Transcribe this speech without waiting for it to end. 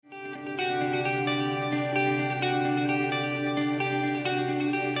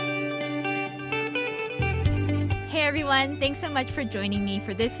Hey everyone, thanks so much for joining me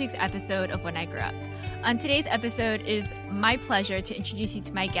for this week's episode of When I Grew Up. On today's episode, it is my pleasure to introduce you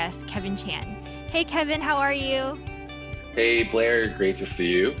to my guest, Kevin Chan. Hey Kevin, how are you? Hey Blair, great to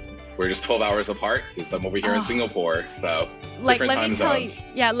see you. We're just 12 hours apart because I'm over here in Singapore, so different time zones.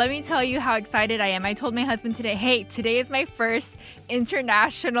 Let me tell you how excited I am. I told my husband today, hey, today is my first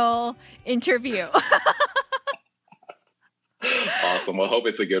international interview. Awesome. Well, hope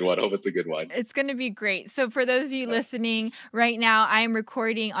it's a good one. It's going to be great. So for those of you listening right now, I am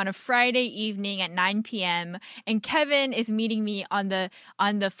recording on a Friday evening at 9 p.m. and Kevin is meeting me on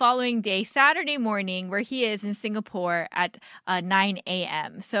the following day, Saturday morning, where he is in Singapore at 9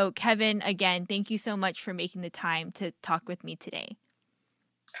 a.m. So Kevin, again, thank you so much for making the time to talk with me today.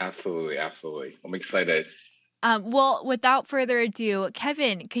 Absolutely. I'm excited. Well, without further ado,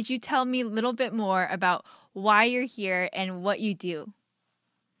 Kevin, could you tell me a little bit more about why you're here and what you do?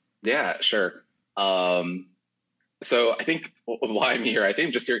 Yeah, sure. So I think why I'm here, I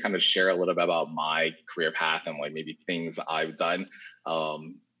think just here to kind of share a little bit about my career path and like maybe things I've done,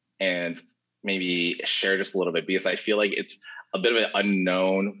 and maybe share just a little bit because I feel like it's a bit of an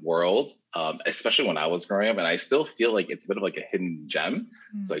unknown world, especially when I was growing up, and I still feel like it's a bit of like a hidden gem.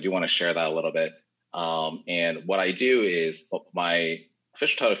 So I do want to share that a little bit. And what I do is my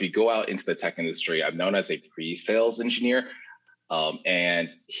official title, if you go out into the tech industry, I'm known as a pre-sales engineer.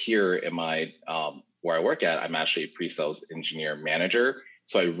 And here in my where I work at, I'm actually a pre-sales engineer manager.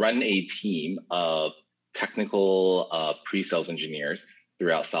 So I run a team of technical pre-sales engineers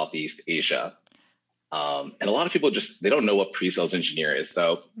throughout Southeast Asia. And a lot of people they don't know what pre-sales engineer is.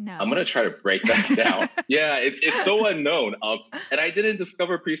 So I'm going to try to break that down. Yeah, it's so unknown. And I didn't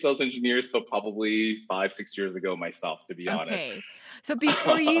discover pre-sales engineers till probably 5-6 years ago myself, to be honest. So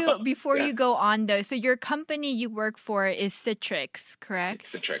before you go on though, so your company you work for is Citrix, correct?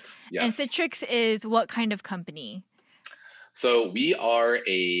 Citrix, yes. And Citrix is what kind of company? So we are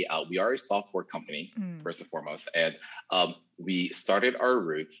a software company, first and foremost, and we started our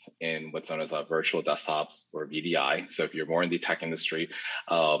roots in what's known as virtual desktops or VDI. So if you're more in the tech industry,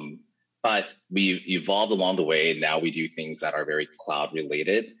 but we evolved along the way. Now we do things that are very cloud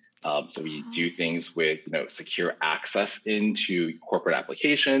related. So we do things with secure access into corporate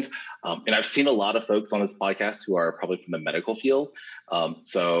applications. And I've seen a lot of folks on this podcast who are probably from the medical field.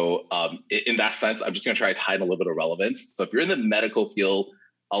 So in that sense, I'm just going to try to tie in a little bit of relevance. So if you're in the medical field,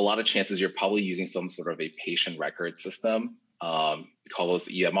 a lot of chances you're probably using some sort of a patient record system. We call those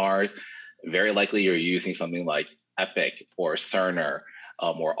EMRs. Very likely you're using something like Epic or Cerner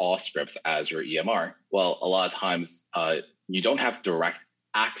or Allscripts as your EMR. Well, a lot of times you don't have direct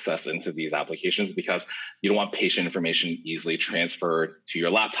access into these applications because you don't want patient information easily transferred to your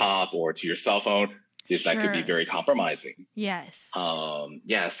laptop or to your cell phone because that could be very compromising. Yes.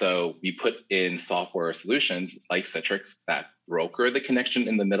 So we put in software solutions like Citrix that broker the connection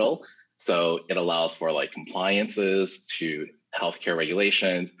in the middle. So it allows for like compliances to healthcare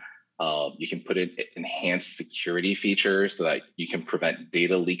regulations. You can put in enhanced security features so that you can prevent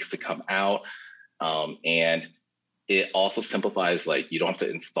data leaks to come out. And it also simplifies, like you don't have to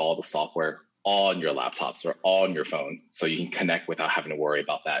install the software on your laptops or on your phone. So you can connect without having to worry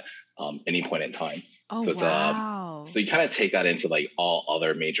about that any point in time. Wow. So you kind of take that into like all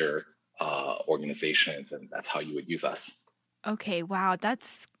other major organizations, and that's how you would use us. Okay, wow,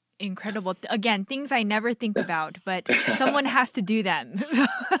 that's incredible. Again, things I never think about, but someone has to do them.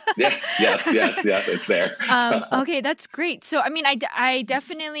 Yes, it's there. Okay, that's great. So, I mean, I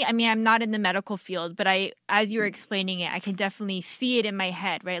definitely, I'm not in the medical field, but as you were explaining it, I can definitely see it in my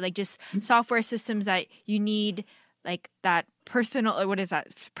head, right? Like just software systems that you need like that personal, or what is that?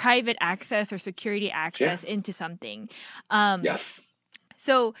 Private access or security access into something. Yes.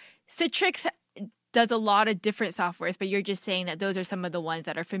 So Citrix does a lot of different softwares, but you're just saying that those are some of the ones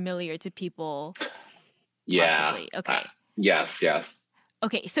that are familiar to people. Yeah. Possibly. Okay. Yes.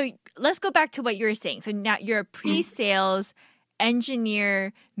 Okay. So let's go back to what you were saying. So now you're a pre-sales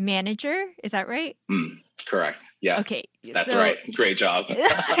engineer manager. Is that right? Correct. Yeah. Okay. That's right. Great job.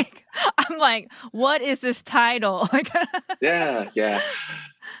 I'm like, what is this title? Yeah.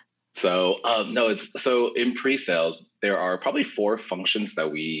 So so in pre-sales, there are probably 4 functions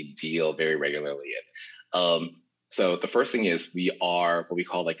that we deal very regularly in. So the first thing is we are what we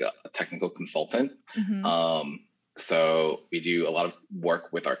call like a technical consultant. So we do a lot of work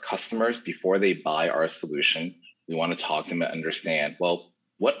with our customers before they buy our solution. We want to talk to them and understand, well,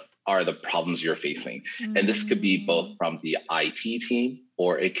 what are the problems you're facing? And this could be both from the IT team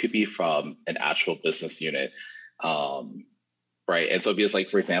or it could be from an actual business unit. Right. And so because like,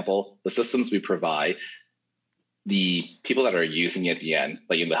 for example, the systems we provide, the people that are using it at the end,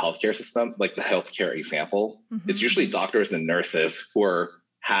 like in the healthcare system, like the healthcare example, it's usually doctors and nurses who are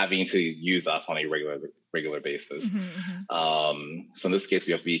having to use us on a regular basis. So in this case,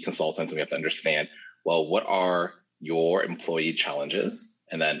 we have to be consultants and we have to understand, well, what are your employee challenges?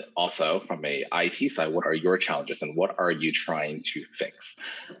 And then also from a IT side, what are your challenges and what are you trying to fix?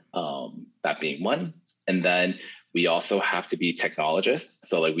 That being one. And then we also have to be technologists.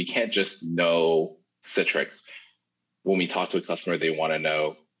 So like we can't just know Citrix. When we talk to a customer, they want to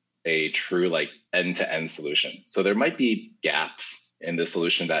know a true like end-to-end solution. So there might be gaps in the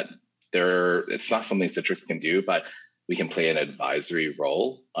solution that it's not something Citrix can do, but we can play an advisory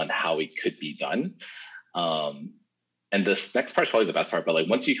role on how it could be done. And this next part is probably the best part, but like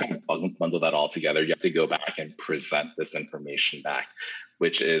once you kind of bundle that all together, you have to go back and present this information back,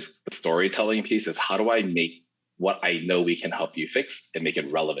 which is the storytelling piece is how do I make what I know we can help you fix and make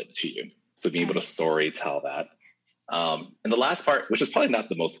it relevant to you? So being able to story tell that. And the last part, which is probably not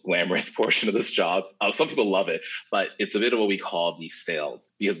the most glamorous portion of this job, some people love it, but it's a bit of what we call the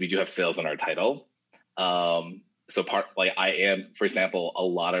sales because we do have sales in our title. So I am, for example, a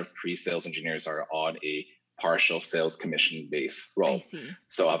lot of pre-sales engineers are on a partial sales commission based role. I see.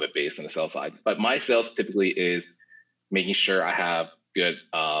 So I have a base on the sales side, but my sales typically is making sure I have good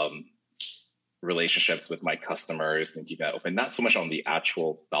relationships with my customers and keep that open, not so much on the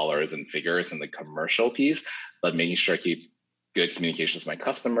actual dollars and figures and the commercial piece, but making sure I keep good communications with my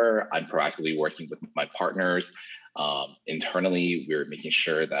customer. I'm proactively working with my partners. Internally, we're making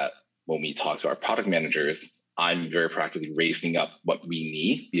sure that when we talk to our product managers, I'm very proactively raising up what we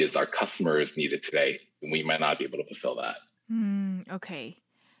need because our customers need it today and we might not be able to fulfill that. Okay.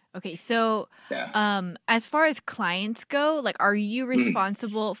 So Yeah. as far as clients go, like, are you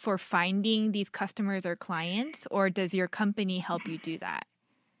responsible for finding these customers or clients, or does your company help you do that?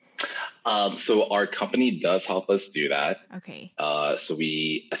 So our company does help us do that. Okay. So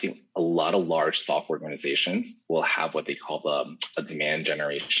I think a lot of large software organizations will have what they call a demand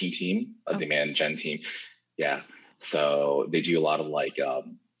generation team, demand gen team. Yeah. So they do a lot of like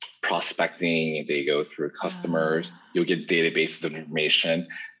prospecting. They go through customers. You'll get databases of information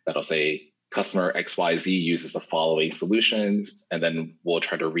that'll say customer XYZ uses the following solutions, and then we'll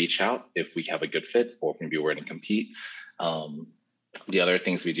try to reach out if we have a good fit or maybe we're going to compete. The other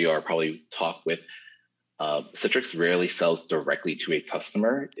things we do are probably talk with Citrix rarely sells directly to a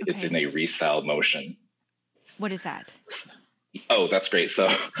customer. Okay. It's in a resell motion. What is that? Oh, that's great. So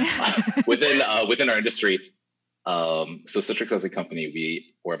within our industry, so Citrix as a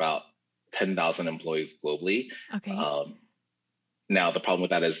company, we're about 10,000 employees globally. Okay. Now, the problem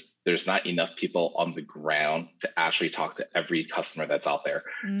with that is there's not enough people on the ground to actually talk to every customer that's out there.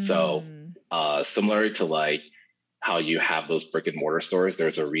 So similar to like how you have those brick and mortar stores,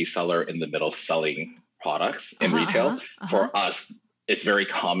 there's a reseller in the middle selling products in retail. For us, it's very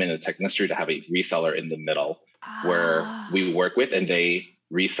common in the tech industry to have a reseller in the middle where we work with and they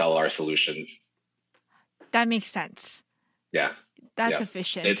resell our solutions. That makes sense. Yeah. That's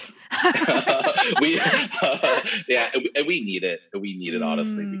efficient. And we need it. We need it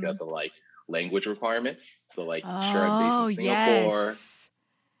honestly because of like language requirements. So like, sure, I'm based in Singapore. Yes.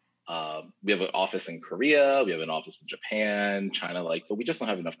 We have an office in Korea. We have an office in Japan, China. But we just don't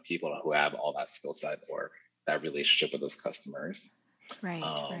have enough people who have all that skill set or that relationship with those customers. Right.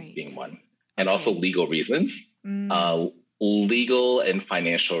 Being one, and also legal reasons, legal and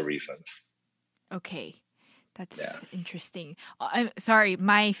financial reasons. Okay. That's interesting. I'm sorry,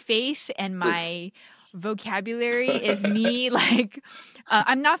 my face and my vocabulary is me. Like,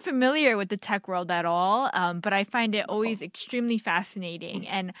 I'm not familiar with the tech world at all, but I find it always extremely fascinating.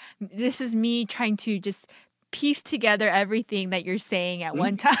 And this is me trying to just piece together everything that you're saying at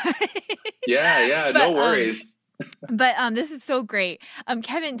one time. But, no worries. But this is so great.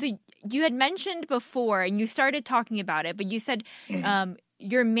 Kevin, so you had mentioned before, and you started talking about it, but you said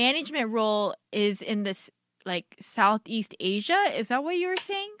your management role is in this like Southeast Asia. Is that what you were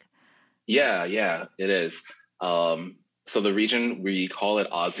saying? Yeah, it is. So the region, we call it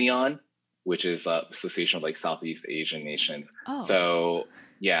ASEAN, which is an association of like Southeast Asian nations. So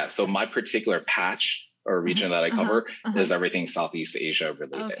my particular patch or region that I cover is everything Southeast Asia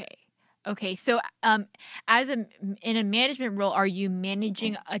related. Okay. So in a management role, are you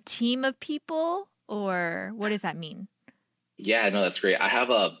managing a team of people, or what does that mean? Yeah, no, that's great. I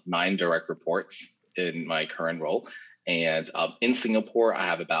have 9 direct reports in my current role. And in Singapore, I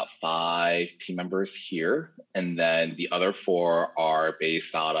have about 5 team members here. And then the other 4 are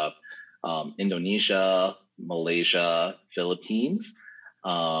based out of Indonesia, Malaysia, Philippines.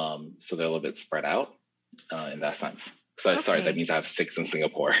 So they're a little bit spread out in that sense. So sorry, that Okay. means I have 6 in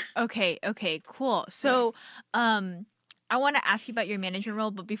Singapore. Okay. Okay. Cool. So, I want to ask you about your management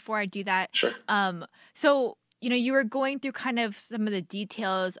role, but before I do that, Sure. so you were going through kind of some of the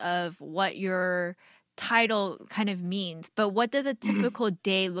details of what your title kind of means, but what does a Mhm. typical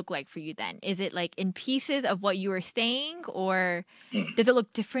day look like for you then? Is it like in pieces of what you were saying, or Mm. does it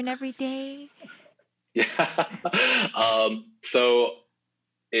look different every day? Yeah. So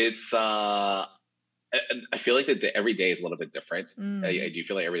it's I feel like every day is a little bit different. I Mm, do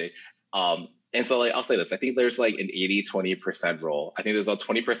feel like every day. And so like I'll say this, I think there's like an 80-20% rule. I think there's a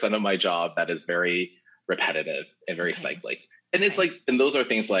 20% of my job that is very repetitive and very okay. cyclic. And it's Okay. like, and those are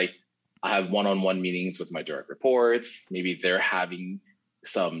things like I have one-on-one meetings with my direct reports. Maybe they're having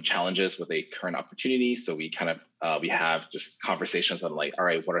some challenges with a current opportunity. So we kind of we have just conversations on like, all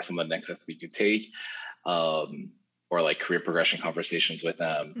right, what are some of the next steps we could take? Or like career progression conversations with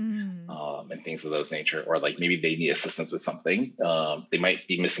them, Mm, and things of those nature. Or like maybe they need assistance with something. They might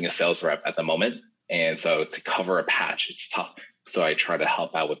be missing a sales rep at the moment. And so to cover a patch, it's tough. So I try to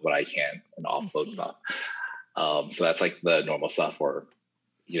help out with what I can and I offload see. stuff. So that's like the normal stuff or,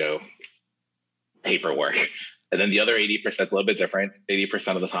 you know, paperwork. And then the other 80% is a little bit different.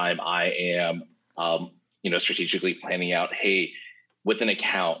 80% of the time I am, strategically planning out, hey, with an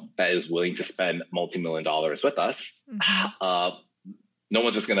account that is willing to spend multi-million dollars with us, Mm-hmm. uh, no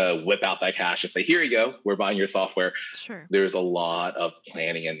one's just going to whip out that cash and say, here you go, we're buying your software. Sure. There's a lot of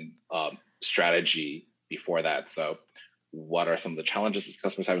planning and strategy before that. So what are some of the challenges this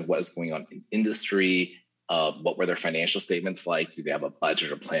customer's having? What is going on in industry? What were their financial statements like? Do they have a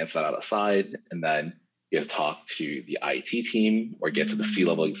budget or plan set out aside? And then you have to talk to the IT team or get to the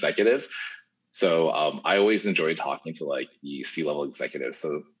C-level Mm, executives. So I always enjoy talking to like the C-level executives.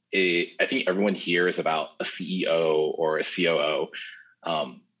 So I think everyone hears about a CEO or a COO,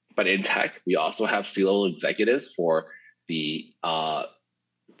 but in tech, we also have C-level executives for the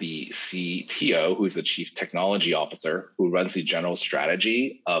CTO, who's the chief technology officer, who runs the general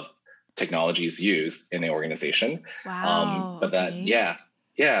strategy of technologies used in the organization. wow. But that, Okay.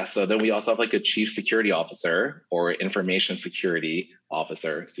 yeah. So then we also have like a chief security officer or information security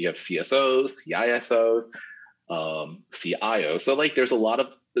officer. So you have CSOs, CISOs, CIOs. So like there's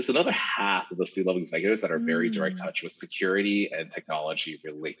another half of the C-level executives that are very direct Mm, touch with security and technology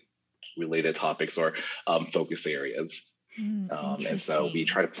related topics or focus areas. And so we interesting.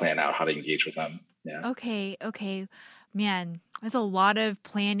 try to plan out how to engage with them. Yeah. Okay, okay. Man, there's a lot of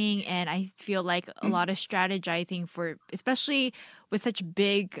planning and I feel like a Mm. lot of strategizing for especially with such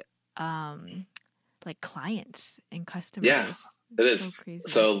big um like clients and Yeah, customers. it It's so is. crazy.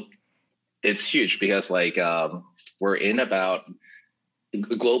 So it's huge because like we're in about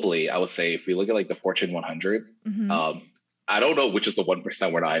globally, I would say if we look at like the Fortune 100, Mhm. um, I don't know which is the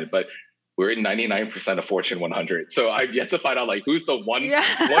 1% we're not in, but we're in 99% of Fortune 100. So I've yet to find out like who's the one Yeah.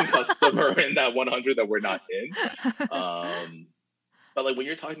 customer in that 100 that we're not in. Um, but like when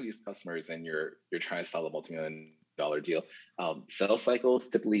you're talking to these customers and you're trying to sell a multi-million-dollar deal, sales cycles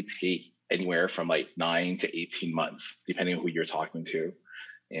typically take anywhere from like 9 to 18 months, depending on who you're talking to.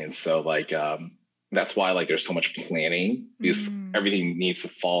 And so like that's why like there's so much planning because Mm, everything needs to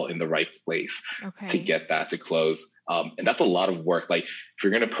fall in the right place to okay. get that to close. And that's a lot of work. Like if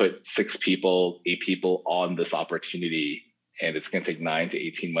you're going to put 6 people, 8 people on this opportunity and it's going to take 9 to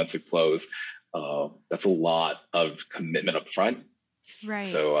 18 months to close, that's a lot of commitment up front. Right.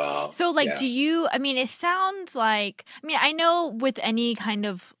 So So like yeah. do you I mean it sounds like I mean I know with any kind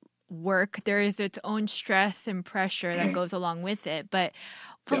of work there is its own stress and pressure that Mhm. goes along with it, but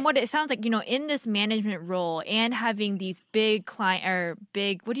from Yeah. what it sounds like, in this management role and having these big client or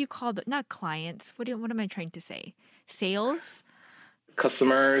big what do you call the not clients, what am I trying to say? Sales?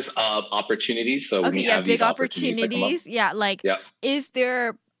 Customers, opportunities. So when Okay, we yeah, have big these opportunities that come up, opportunities. Yeah, like yeah. is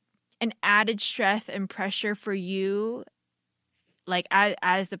there an added stress and pressure for you like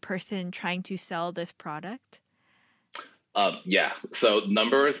as the person trying to sell this product? Yeah. So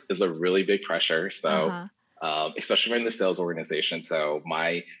numbers is a really big pressure. So Uh-huh. especially in the sales organization. So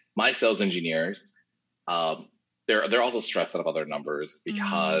my sales engineers, um, they're also stressed out about their numbers Mm,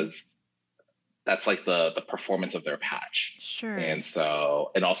 because that's like the performance of their patch, sure. and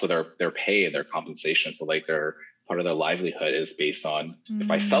so and also their pay and their compensation. So like their part of their livelihood is based on if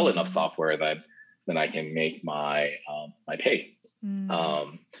I sell enough Mm, software, then I can make my pay. mm,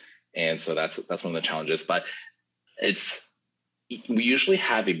 Um, and so that's one of the challenges. But it's we usually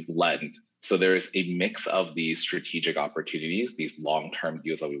have a blend. So there's a mix of these strategic opportunities, these long-term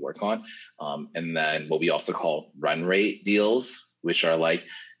deals that we work on, and then what we also call run rate deals, which are like,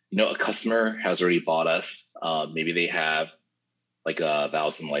 a customer has already bought us. Maybe they have like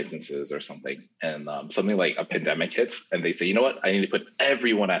 1,000 licenses or something, and something like a pandemic hits, and they say, you know what, I need to put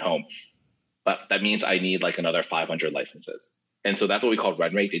everyone at home, but that means I need like another 500 licenses. And so that's what we call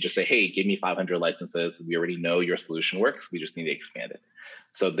run rate. They just say, hey, give me 500 licenses. We already know your solution works. We just need to expand it.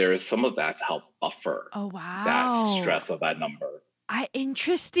 So there's some of that to help buffer that stress of that number.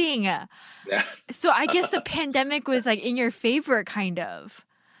 Interesting. Yeah. So I guess the pandemic was like in your favor, kind of.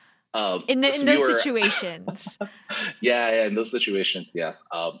 In those situations. Yeah, in those situations, yes.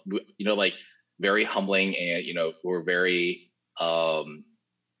 Like very humbling, and we're very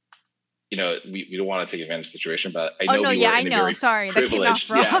we don't want to take advantage of the situation, but I know I know. Sorry, that came off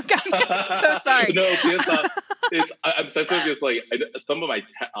wrong. Yeah. So sorry. No, I'm sensitive because like some of my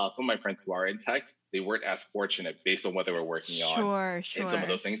friends who are in tech, they weren't as fortunate based on what they were working on. Sure. And some of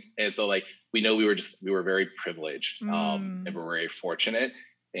those things, and so like we know we were very privileged, and we're very fortunate,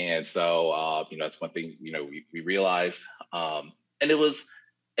 and so it's one thing we realized, and it was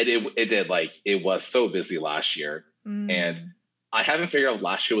so busy last year, and I haven't figured out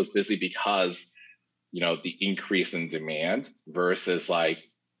last year was busy because, the increase in demand versus like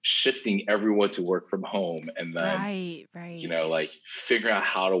shifting everyone to work from home, and then, right. Like figuring out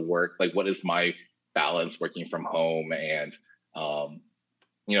how to work, like what is my balance working from home. And, I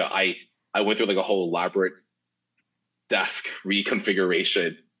went through like a whole elaborate desk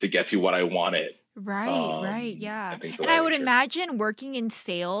reconfiguration to get to what I wanted. Right. Yeah. And I would imagine working in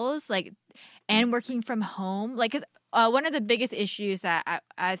sales, like, and working from home, like, one of the biggest issues that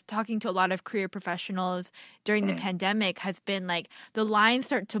as talking to a lot of career professionals during the pandemic has been like the lines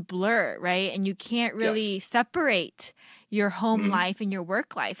start to blur, right? And you can't really separate your home life and your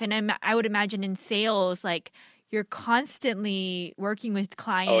work life. And I would imagine in sales, like you're constantly working with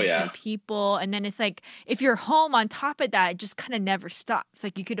clients and people. And then it's like, if you're home on top of that, it just kind of never stops.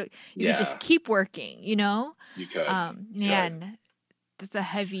 Like you could just keep working, You could. Man, it's a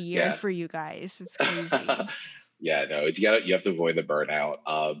heavy year for you guys. It's crazy. Yeah, no, you have to avoid the burnout.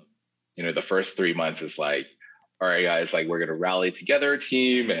 The first 3 months is like, all right, guys, like we're going to rally together,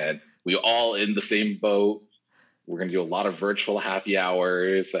 team, and we all in the same boat. We're going to do a lot of virtual happy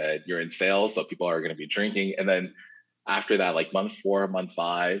hours, and you're in sales, so people are going to be drinking. And then after that, like month 4, month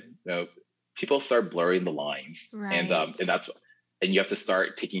 5, people start blurring the lines, and you have to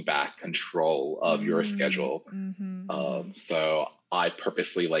start taking back control of your schedule. So I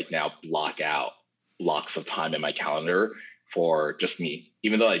purposely like now block out blocks of time in my calendar for just me.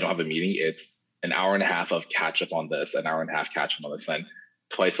 Even though I don't have a meeting, it's an hour and a half of catch up on this, an hour and a half catch up on this. And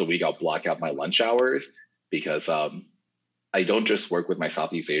twice a week, I'll block out my lunch hours because I don't just work with my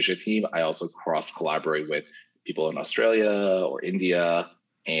Southeast Asia team. I also cross collaborate with people in Australia or India.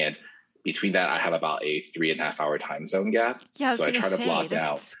 And between that, I have about a 3.5 hour time zone gap. Yeah, so I try to block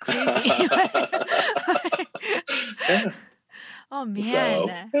out. Crazy. Oh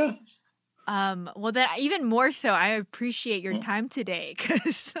man. So, well, then even more so, I appreciate your time today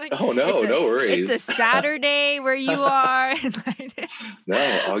because no worries. It's a Saturday where you are.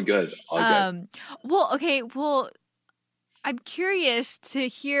 No, all good. Well, okay. Well, I'm curious to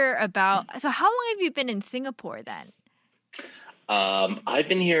hear about. So, how long have you been in Singapore then? I've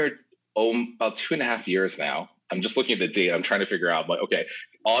been here about 2.5 years now. I'm just looking at the date. I'm trying to figure out, like, okay,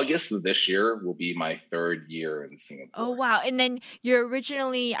 August of this year will be my 3rd year in Singapore. Oh, wow. And then you're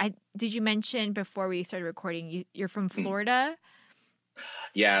originally, did you mention before we started recording, you're from Florida?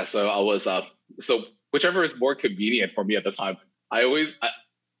 Yeah. So I was, so whichever is more convenient for me at the time. I'm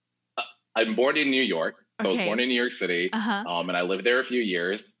born in New York. So I was born in New York City. And I lived there a few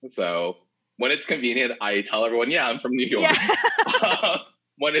years. So when it's convenient, I tell everyone, I'm from New York. Yeah.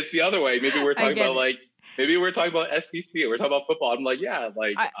 When it's the other way, maybe we're talking about maybe we're talking about SBC, we're talking about football. I'm like, I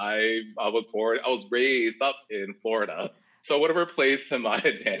was raised up in Florida. So whatever plays to my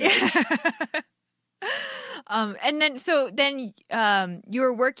advantage. And then you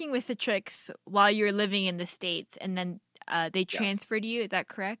were working with Citrix while you were living in the States, and then they transferred you. Is that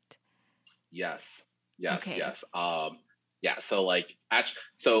correct? Yes.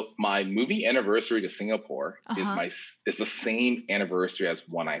 So my moving anniversary to Singapore is the same anniversary as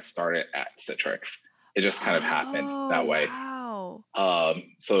when I started at Citrix. It just kind of happened that way. Wow.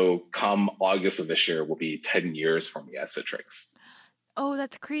 So come August of this year will be 10 years for me at Citrix. Oh,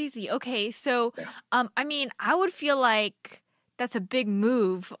 that's crazy. Okay. So, I mean, I would feel like that's a big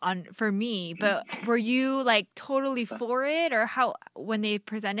move for me, but were you like totally for it, or when they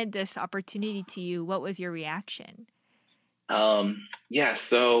presented this opportunity to you, what was your reaction? So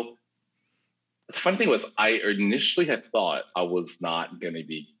the funny thing was I initially had thought I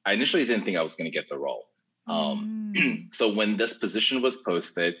initially didn't think I was going to get the role. So when this position was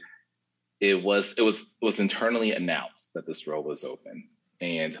posted, it was internally announced that this role was open,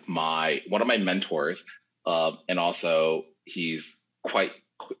 and one of my mentors, and also he's quite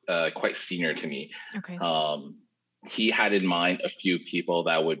senior to me. Okay. He had in mind a few people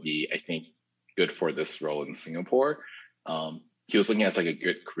that would be, I think, good for this role in Singapore. He was looking at like a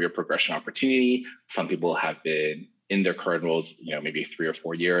good career progression opportunity. Some people have been in their current roles, maybe 3 or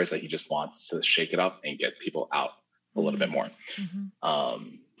 4 years, that he just wants to shake it up and get people out a little bit more.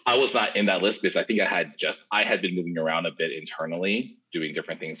 I was not in that list because I think I had been moving around a bit internally, doing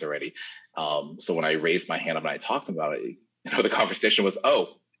different things already. So when I raised my hand up and I talked about it, the conversation was, I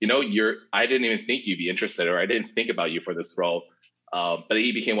didn't even think you'd be interested, or I didn't think about you for this role. But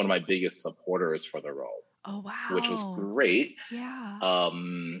he became one of my biggest supporters for the role. Oh, wow. Which was great. Yeah.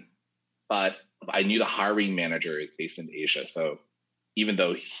 But I knew the hiring manager is based in Asia. So even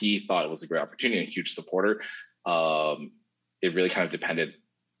though he thought it was a great opportunity and a huge supporter, it really kind of depended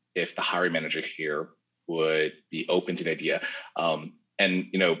if the hiring manager here would be open to the idea.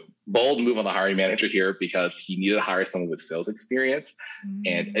 Bold move on the hiring manager here, because he needed to hire someone with sales experience.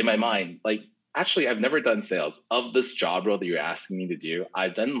 And in my mind, actually, I've never done sales. Of this job role that you're asking me to do,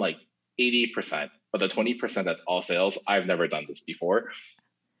 I've done 80%, but the 20% that's all sales, I've never done this before.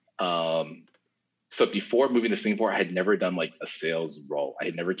 So before moving to Singapore, I had never done a sales role. I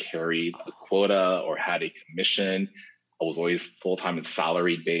had never carried a quota or had a commission. I was always full-time and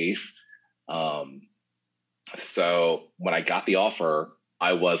salaried base. So when I got the offer,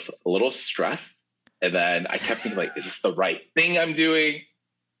 I was a little stressed. And then I kept thinking, is this the right thing I'm doing?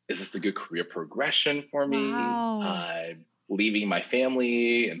 Is this a good career progression for me? Wow. I'm leaving my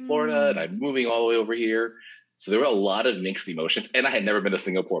family in Florida and I'm moving all the way over here. So there were a lot of mixed emotions. And I had never been to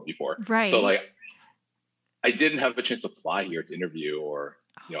Singapore before. Right. So I didn't have a chance to fly here to interview or,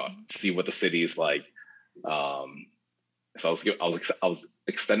 see what the city is like. So I was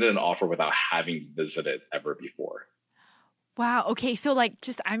extended an offer without having visited ever before. Wow. Okay. So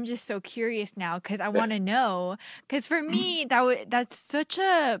I'm just so curious now, because I want to know, because for me, that's such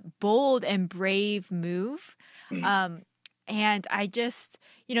a bold and brave move. And I just,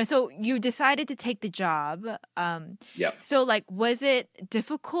 so you decided to take the job. Yeah. So was it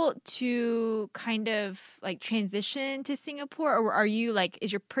difficult to kind of transition to Singapore, or are you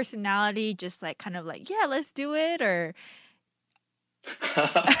is your personality just yeah, let's do it, or?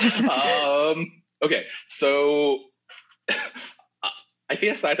 Okay. So I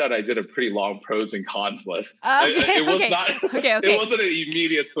think I sat down and I did a pretty long pros and cons list. It was not, it wasn't an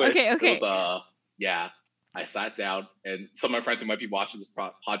immediate switch. Okay. It was, I sat down, and some of my friends who might be watching this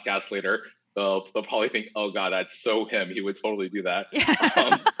podcast later, they'll probably think, oh God, that's so him. He would totally do that.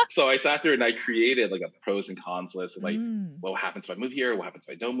 So I sat there and I created a pros and cons list of what happens if I move here? What happens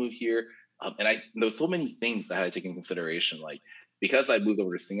if I don't move here? And there was so many things that I had to take into consideration. Because I moved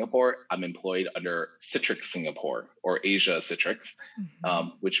over to Singapore, I'm employed under Citrix Singapore, or Asia Citrix,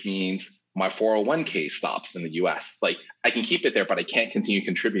 which means my 401k stops in the US. I can keep it there, but I can't continue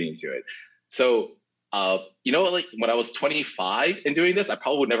contributing to it. So, when I was 25 and doing this, I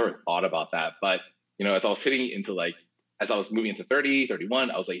probably would never have thought about that. But, as I was as I was moving into 30,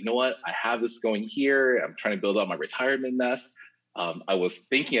 31, I was you know what? I have this going here. I'm trying to build up my retirement nest. I was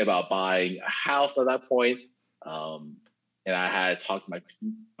thinking about buying a house at that point. And I had talked to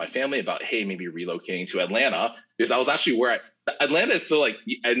my family about, hey, maybe relocating to Atlanta, because I was actually Atlanta is still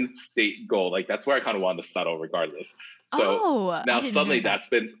the end state goal. That's where I kind of wanted to settle regardless. So now suddenly that's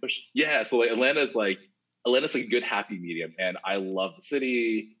been pushed. Yeah. So Atlanta's a good happy medium, and I love the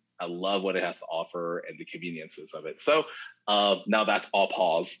city. I love what it has to offer and the conveniences of it. So now that's all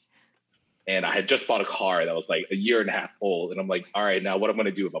paused. And I had just bought a car that was a year and a half old. And I'm all right, now what am I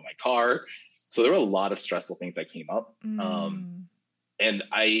going to do about my car? So there were a lot of stressful things that came up. And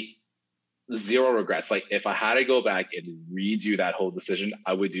zero regrets. If I had to go back and redo that whole decision,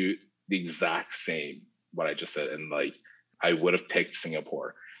 I would do the exact same, what I just said. And I would have picked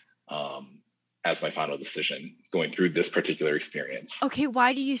Singapore as my final decision going through this particular experience. Okay.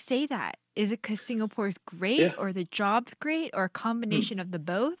 Why do you say that? Is it because Singapore is great, or the job's great, or a combination of the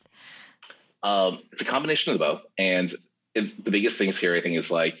both? It's a combination of the both. And the biggest things here, I think, is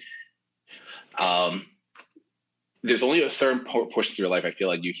there's only a certain portion of your life I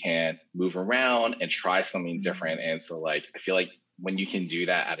feel you can move around and try something different. And so I feel when you can do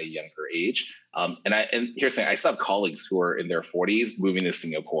that at a younger age, and here's the thing, I still have colleagues who are in their 40s moving to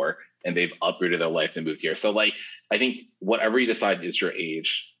Singapore, and they've uprooted their life and moved here. So I think whatever you decide is your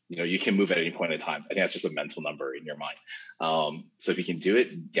age, you can move at any point in time. I think that's just a mental number in your mind. So if you can do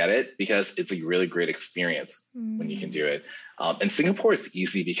it, get it, because it's a really great experience when you can do it. And Singapore is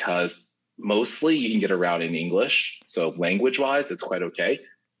easy because mostly you can get around in English. So language-wise, it's quite okay.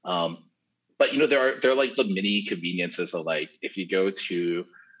 but there are like the mini conveniences of like if you go to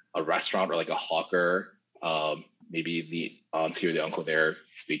a restaurant or like a hawker, maybe the auntie or the uncle there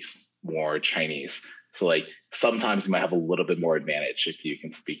speaks more Chinese. So like sometimes you might have a little bit more advantage if you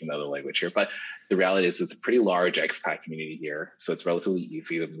can speak another language here. But the reality is it's a pretty large expat community here. So it's relatively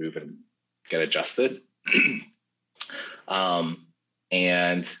easy to move and get adjusted.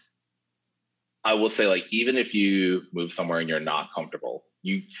 And I will say, like, even if you move somewhere and you're not comfortable,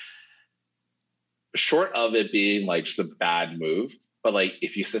 short of it being like just a bad move, but like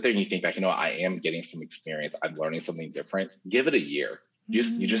if you sit there and you think back, I am getting some experience, I'm learning something different, give it a year. You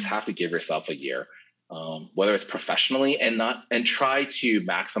just have to give yourself a year, whether it's professionally and try to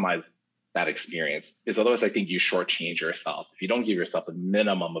maximize that experience. Because otherwise, I think you shortchange yourself if you don't give yourself a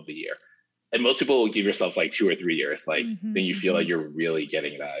minimum of a year. And most people will give yourself like 2 or 3 years, like then you feel like you're really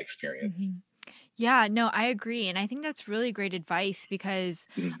getting that experience. Yeah, no, I agree. And I think that's really great advice because,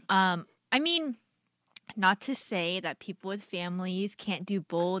 I mean, not to say that people with families can't do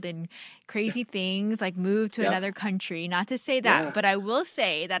bold and crazy things like move to another country, not to say that, but I will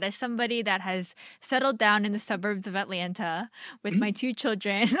say that as somebody that has settled down in the suburbs of Atlanta with my 2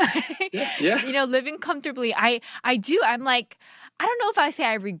 children, living comfortably, I'm like, I don't know if I say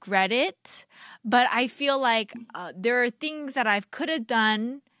I regret it, but I feel like there are things that I could have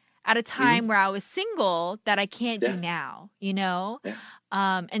done at a time where I was single that I can't do now,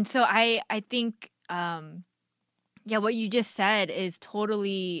 and so I think, what you just said is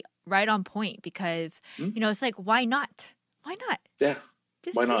totally right on point because, it's like, why not? Why not? Yeah.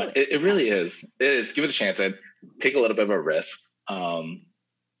 Just why not? It really is. It is. Give it a chance and take a little bit of a risk. I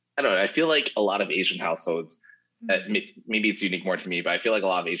don't know. I feel like a lot of Asian households, maybe it's unique more to me, but I feel like a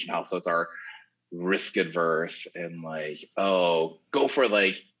lot of Asian households are risk adverse and like, oh, go for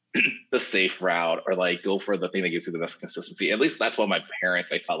like the safe route or like go for the thing that gives you the best consistency. At least that's what my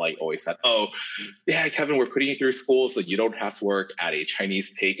parents, I felt like, always said. Oh, yeah, Kevin, we're putting you through school so you don't have to work at a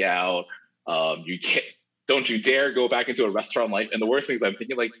Chinese takeout. Don't you dare go back into a restaurant life. And the worst thing is I'm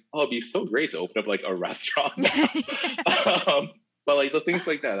thinking like, oh, it'd be so great to open up like a restaurant. But like the things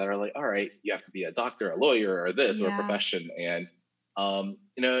like that are like, all right, you have to be a doctor, a lawyer, or this or a profession. And, and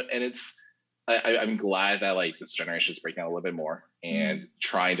it's, I'm glad that like this generation is breaking out a little bit more and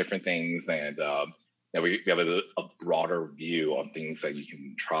trying different things. And we have a broader view on things that you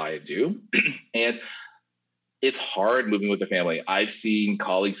can try and do. And it's hard moving with the family. I've seen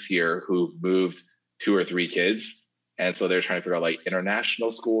colleagues here who've moved 2 or 3 kids. And so they're trying to figure out like international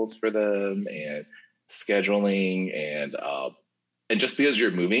schools for them and scheduling and just because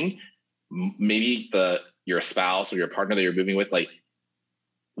you're moving, maybe your spouse or your partner that you're moving with, like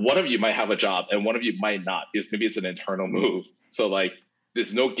one of you might have a job and one of you might not, because maybe it's an internal move. So like,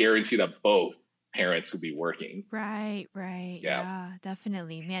 there's no guarantee that both parents will be working. Right. Yeah,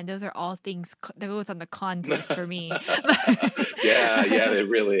 definitely. Man, those are all things that goes on the cons list for me. yeah, it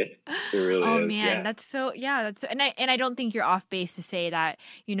really is. It really oh is. man, and I don't think you're off base to say that,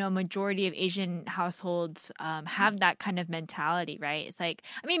 majority of Asian households have that kind of mentality, right? It's like,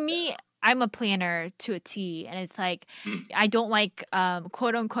 I mean, I'm a planner to a T, and it's like, I don't like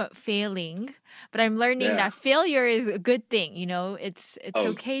quote unquote failing, but I'm learning that failure is a good thing. It's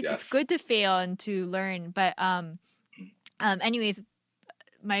okay. Yes. It's good to fail and to learn. But anyways,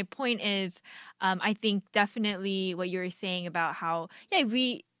 my point is, I think definitely what you were saying about how,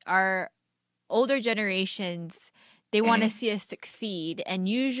 we are older generations, they want to see us succeed. And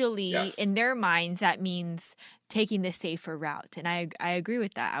usually in their minds, that means taking the safer route. And I agree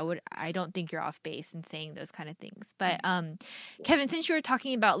with that. I don't think you're off base in saying those kind of things. But Kevin, since you were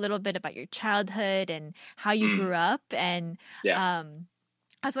talking about a little bit about your childhood and how you grew up and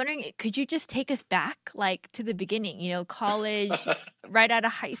I was wondering, could you just take us back, like, to the beginning, college, right out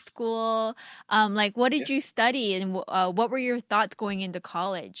of high school? Like, what did you study and what were your thoughts going into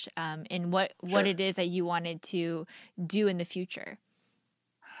college and what it is that you wanted to do in the future?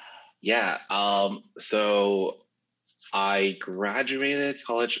 Yeah. So I graduated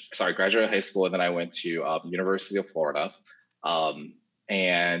high school, and then I went to University of Florida.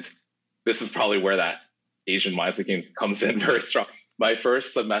 And this is probably where that Asian mindset comes in very strong. My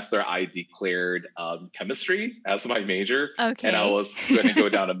first semester, I declared chemistry as my major, and I was going to go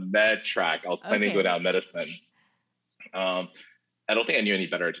down a med track. I was planning to go down medicine. I don't think I knew any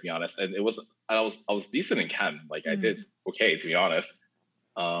better, to be honest. And I was decent in chem. Like I did okay, to be honest.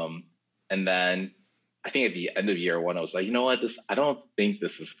 And then I think at the end of year 1, I was like, you know what? I don't think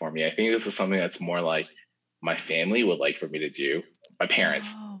this is for me. I think this is something that's more like my family would like for me to do. My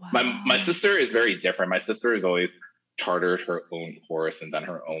parents. Oh, wow. My sister is very different. My sister has always chartered her own course and done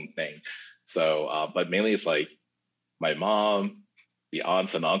her own thing. So, but mainly it's like my mom, the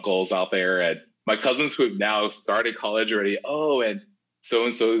aunts and uncles out there, and my cousins who have now started college already. Oh, and so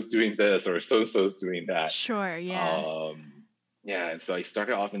is doing this, or so is doing that. Sure, yeah. Yeah, and so I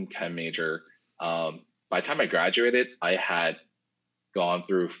started off in chem major. By the time I graduated, I had gone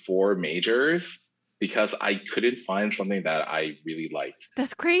through 4 majors because I couldn't find something that I really liked.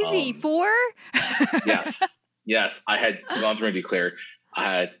 That's crazy. 4? Yes. I had gone through and declared.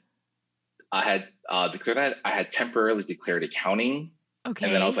 I had declared that I had temporarily declared accounting. Okay.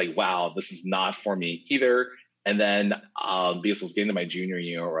 And then I was like, wow, this is not for me either. And then because I was getting to my junior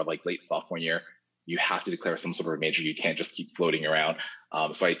year or like late sophomore year, you have to declare some sort of major. You can't just keep floating around.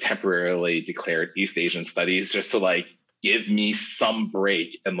 So I temporarily declared East Asian Studies just to like give me some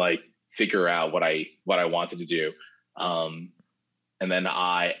break and like figure out what I wanted to do. And then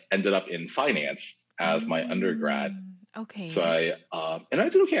I ended up in finance as my undergrad. Okay. So I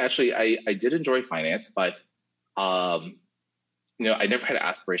did okay. Actually, I did enjoy finance, but I never had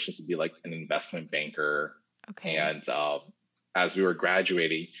aspirations to be like an investment banker. Okay. And as we were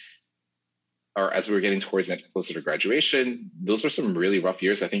graduating, or as we were getting towards closer to graduation, those were some really rough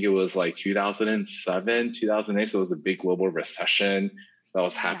years. I think it was like 2007, 2008. So it was a big global recession that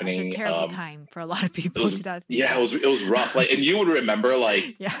was happening. It was a terrible time for a lot of people. It was rough. Like, and you would remember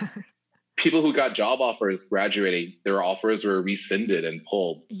like people who got job offers graduating, their offers were rescinded and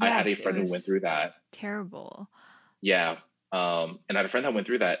pulled. Yes, I had a friend who went through that. Terrible. Yeah. And I had a friend that went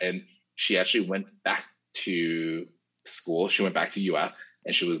through that, and she actually went back to school. She went back to UF,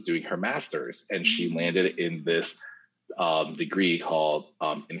 and she was doing her master's, and she landed in this degree called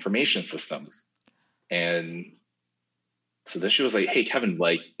information systems. And so then she was like, hey, Kevin,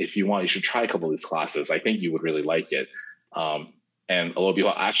 like, if you want, you should try a couple of these classes. I think you would really like it. And a lot of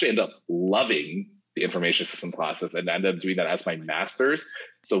people actually end up loving the information system classes, and I ended up doing that as my master's.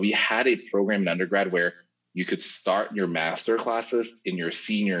 So we had a program in undergrad where you could start your master classes in your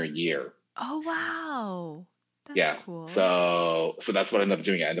senior year. Oh, wow. That's cool. So that's what I ended up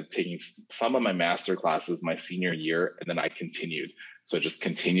doing. I ended up taking some of my master classes my senior year, and then I continued. So I just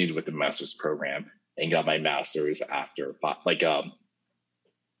continued with the master's program and got my master's after, like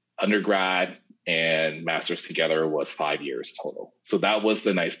undergrad and master's together was 5 years total. So that was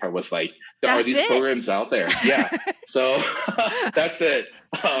the nice part, was like, there are these programs out there. Yeah. So that's it.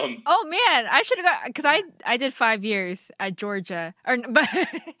 Oh man, I should have got, because I did 5 years at Georgia, but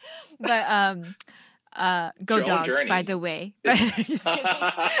go Dogs, by the way. But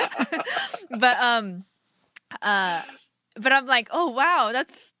I'm like, oh wow,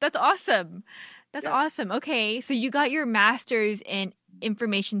 that's awesome. That's awesome. Okay, so you got your master's in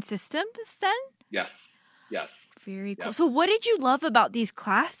information systems then? Yes. Very cool. So what did you love about these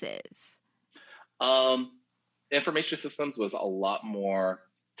classes? Information systems was a lot more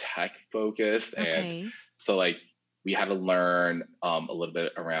tech focused. Okay. And so like we had to learn a little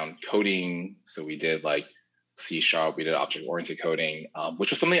bit around coding. So we did like C#, we did object-oriented coding,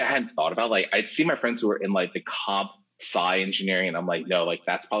 which was something I hadn't thought about. Like I'd see my friends who were in like the comp sci engineering, and I'm like, no, like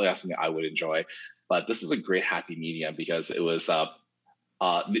that's probably not something I would enjoy. But this was a great happy medium because it was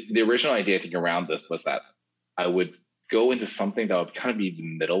the original idea I think around this was that I would go into something that would kind of be the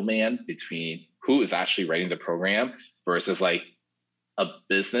middleman between who is actually writing the program versus like a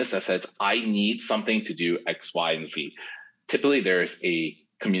business that says, I need something to do X, Y, and Z. Typically, there's a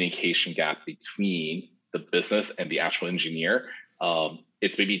communication gap between the business and the actual engineer.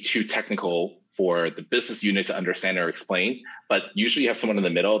 It's maybe too technical for the business unit to understand or explain, but usually you have someone in the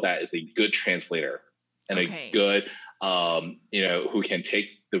middle that is a good translator and a good, who can take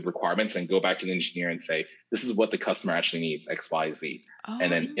the requirements and go back to the engineer and say, this is what the customer actually needs, X, Y, Z,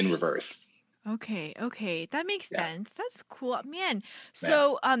 and then in reverse. Okay. That makes sense. That's cool. Man.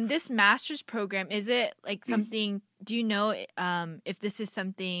 So this master's program, is it like something, do you know if this is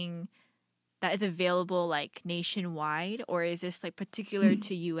something that is available like nationwide, or is this like particular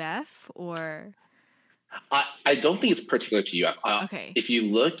to UF, or? I don't think it's particular to UF. Okay. If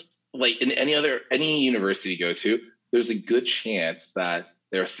you look like in any university you go to, there's a good chance that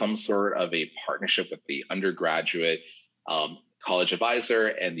there's some sort of a partnership with the undergraduate college advisor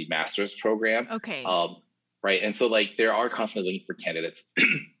and the master's program. Okay. Right. And so like there are constantly looking for candidates.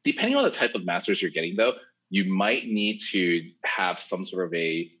 Depending on the type of master's you're getting though, you might need to have some sort of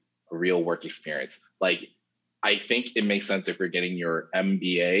a real work experience. Like I think it makes sense if you're getting your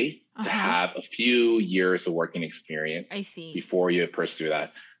MBA to have a few years of working experience. I see. Before you pursue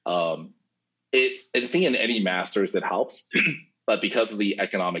that. I think in any master's it helps, but because of the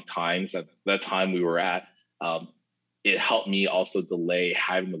economic times at the time we were at, it helped me also delay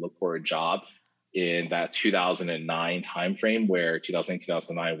having to look for a job in that 2009 timeframe, where 2008,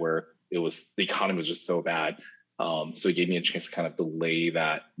 2009, where the economy was just so bad. So it gave me a chance to kind of delay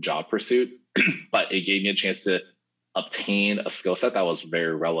that job pursuit, but it gave me a chance to obtain a skill set that was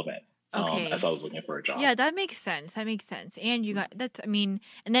very relevant as I was looking for a job. Yeah, that makes sense. That makes sense. And you got that's, I mean,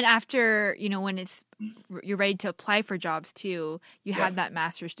 and then after, when you're ready to apply for jobs too, you have that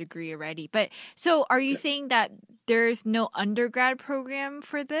master's degree already. But so are you saying that there's no undergrad program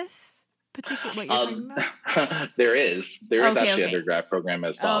for this particular, what you're talking about? There is actually an undergrad program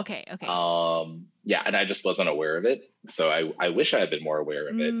as well. Okay. Yeah, and I just wasn't aware of it. So I wish I had been more aware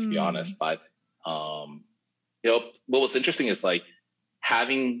of it, to be honest. But what was interesting is like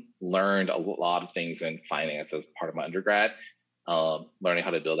having learned a lot of things in finance as part of my undergrad, learning how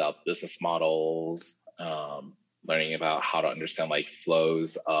to build out business models, learning about how to understand like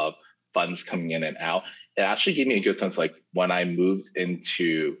flows of funds coming in and out. It actually gave me a good sense, like when I moved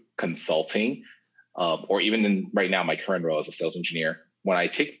into consulting, or even right now, my current role as a sales engineer, when I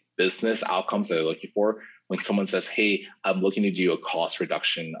take business outcomes that I'm looking for, when someone says, hey, I'm looking to do a cost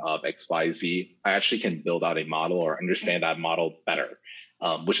reduction of XYZ, I actually can build out a model or understand that model better,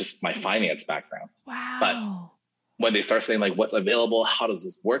 which is my finance background. Wow. But when they start saying like what's available, how does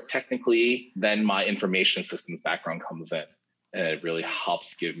this work technically, then my information systems background comes in. And it really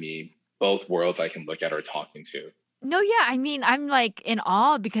helps give me both worlds I can look at or talking to. No, yeah. I mean, I'm like in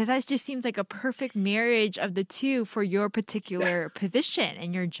awe because that just seems like a perfect marriage of the two for your particular position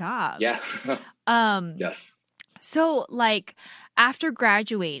and your job. Yeah. Yes. So like after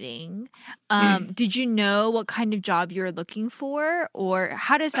graduating, did you know what kind of job you were looking for, or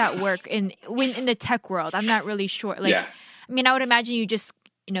how does that work in the tech world? I'm not really sure. Like, I mean, I would imagine you just,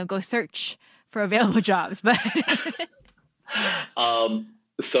 go search for available jobs, but.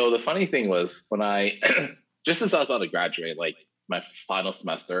 So the funny thing was when just as I was about to graduate, like my final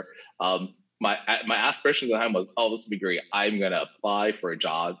semester, my aspiration at the time was, oh, this would be great. I'm going to apply for a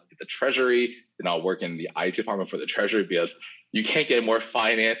job at the Treasury, and I'll work in the IT department for the Treasury because you can't get more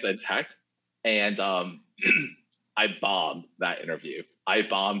finance and tech. And I bombed that interview. I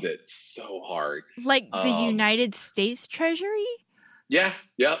bombed it so hard. Like the United States Treasury? Yeah.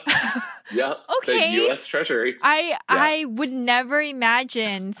 Yep. Okay. The U.S. Treasury. I would never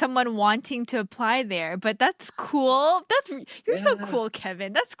imagine someone wanting to apply there, but that's cool. You're so cool,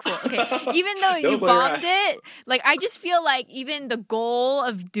 Kevin. That's cool. Okay. Even though you bombed it, like I just feel like even the goal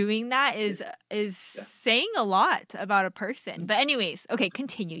of doing that is saying a lot about a person. But anyways, okay,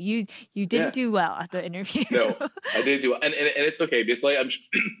 continue. You didn't do well at the interview. No, I didn't do well. And it's okay because like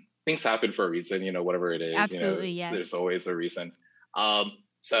things happen for a reason, whatever it is. Absolutely, yes. There's always a reason.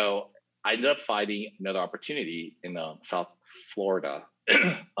 So I ended up finding another opportunity in South Florida,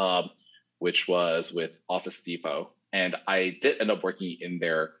 which was with Office Depot. And I did end up working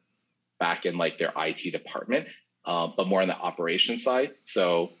back in like their IT department, but more on the operations side.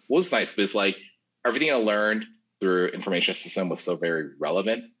 So what was nice is like everything I learned through information system was still very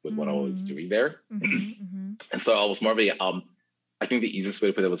relevant with what I was doing there. And so I was more of I think the easiest way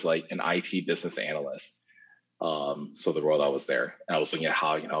to put it was like an IT business analyst. So the role I was there, and I was looking at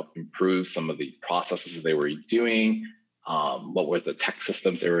how improve some of the processes they were doing, what were the tech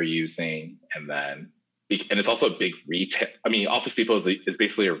systems they were using, and it's also a big retail. I mean, Office Depot is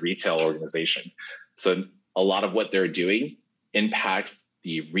basically a retail organization, so a lot of what they're doing impacts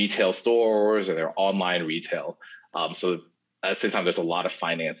the retail stores or their online retail. So at the same time, there's a lot of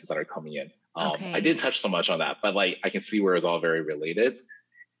finances that are coming in. I didn't touch so much on that, but like I can see where it's all very related.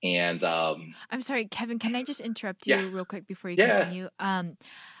 And I'm sorry, Kevin, can I just interrupt you real quick before you continue?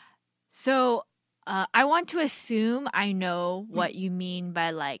 So I want to assume I know what you mean by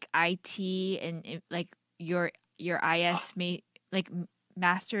like IT and like your IS like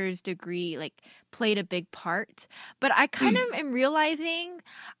master's degree like played a big part. But I kind of am realizing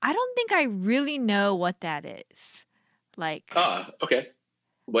I don't think I really know what that is. Like okay.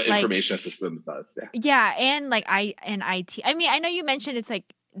 What information systems does. Yeah, and like IT. I mean, I know you mentioned it's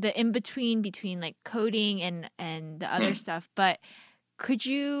like the in between like coding and the other stuff, but could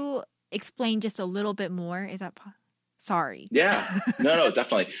you explain just a little bit more? Is that sorry? Yeah, no,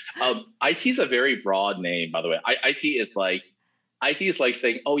 definitely. IT is a very broad name, by the way. IT is like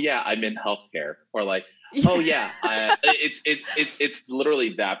saying, oh yeah, I'm in healthcare, or like, oh yeah, it's literally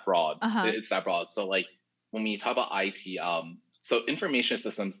that broad. It's that broad. So like when we talk about IT, so information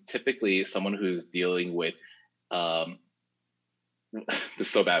systems typically someone who's dealing with this is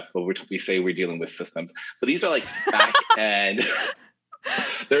so bad, but we say we're dealing with systems, but these are like back end.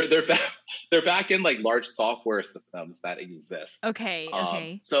 they're back in like large software systems that exist.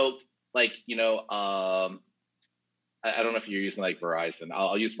 Okay. So like I don't know if you're using like Verizon.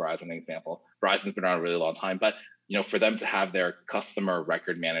 I'll use Verizon as an example. Verizon's been around a really long time, but for them to have their customer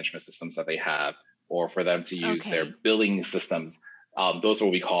record management systems that they have, or for them to use their billing systems. Those are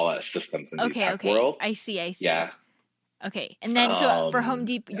what we call systems in the tech world. I see. Yeah. Okay. And then so for Home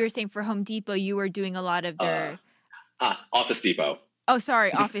Depot, you're saying for Home Depot, you were doing a lot of their... Office Depot. Oh,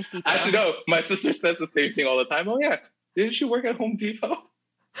 sorry, Office Depot. Actually, no, my sister says the same thing all the time. Oh, yeah. Didn't you work at Home Depot?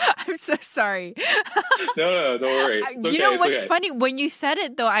 I'm so sorry. No, don't worry. You know what's funny? When you said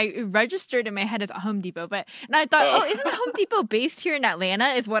it, though, I registered in my head as Home Depot, and I thought, isn't Home Depot based here in Atlanta?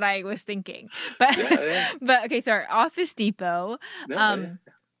 Is what I was thinking. But but okay, sorry, Office Depot.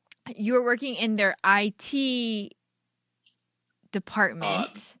 You were working in their IT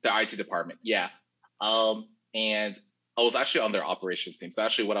department. The IT department, yeah. And I was actually on their operations team. So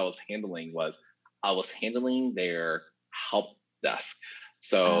actually, what I was handling was their help desk.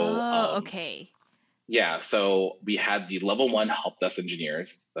 So, okay. Yeah, so we had the level 1 help desk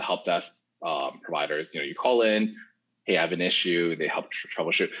engineers, the help desk providers. You call in, hey, I have an issue. They help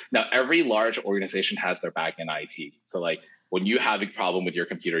troubleshoot. Now, every large organization has their back-end IT. So, like when you have a problem with your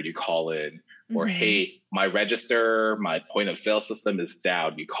computer, you call in, or hey, my register, my point of sale system is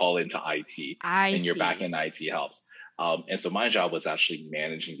down. You call into IT, and your back-end IT helps. And so my job was actually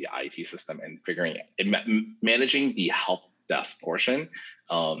managing the IT system and managing the help desk portion,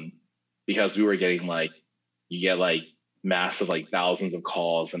 because we were getting you get massive thousands of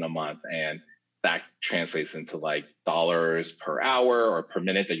calls in a month, and that translates into dollars per hour or per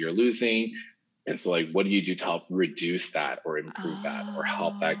minute that you're losing. And so what do you do to help reduce that or improve that or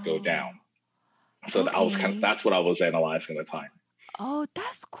help that go down? So that's what I was analyzing at the time. Oh,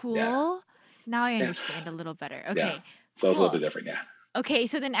 that's cool. Yeah. Now I understand a little better. Okay. Yeah. So it's a little bit different, yeah. Okay,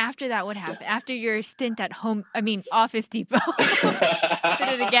 so then after that, what happened? After your stint at Office Depot.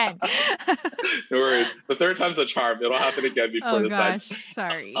 Did it again. No worries. The third time's a charm. It'll happen again before this time. Oh, gosh.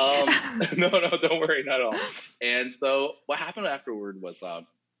 Sorry. No, don't worry, not at all. And so what happened afterward was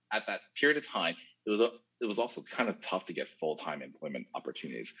at that period of time, it was also kind of tough to get full-time employment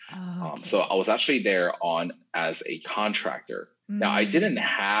opportunities. Oh, okay. So I was actually there as a contractor. Now, I didn't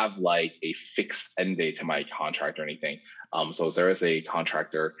have a fixed end date to my contract or anything. So I was there as a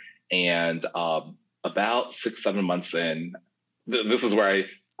contractor, and about 6-7 months in, this is where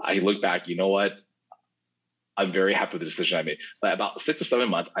I look back, you know what? I'm very happy with the decision I made. But about 6 to 7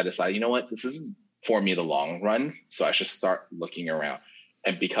 months, I decided, you know what? This isn't for me the long run, so I should start looking around.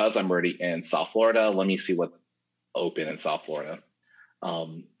 And because I'm already in South Florida, let me see what's open in South Florida.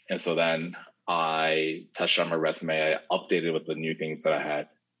 And so then I touched on my resume. I updated with the new things that I had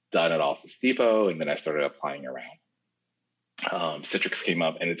done at Office Depot, and then I started applying around. Citrix came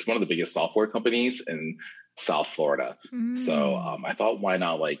up, and it's one of the biggest software companies in South Florida. So I thought, why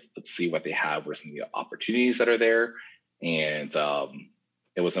not let's see what they have, what are some of the opportunities that are there. And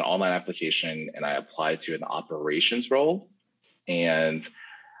it was an online application, and I applied to an operations role. And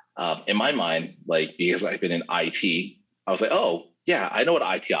in my mind, because I've been in IT, I was like, oh, yeah, I know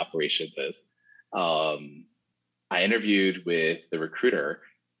what IT operations is. I interviewed with the recruiter,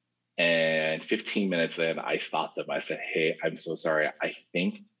 and 15 minutes in, I stopped him. I said, hey, I'm so sorry. I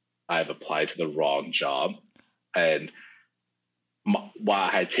think I've applied to the wrong job. And while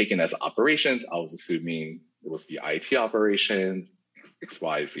I had taken as operations, I was assuming it was the IT operations,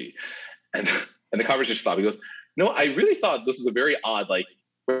 XYZ. And the conversation stopped. He goes, no, I really thought this was a very odd,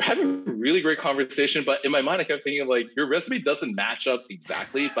 we're having a really great conversation, but in my mind, I kept thinking your resume doesn't match up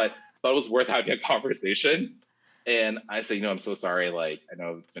exactly, but thought it was worth having a conversation. And I said, I'm so sorry. I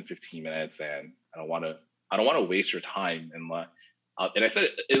know it's been 15 minutes and I don't want to waste your time. And I said,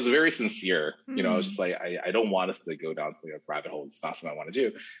 it was very sincere. I was just I don't want us to go down to a rabbit hole. It's not something I want to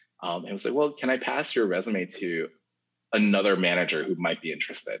do. And I was like, well, can I pass your resume to another manager who might be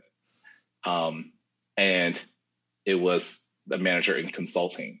interested? And it was the manager in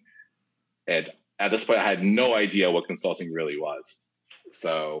consulting. And at this point, I had no idea what consulting really was.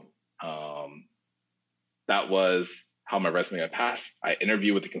 So that was how my resume got passed. I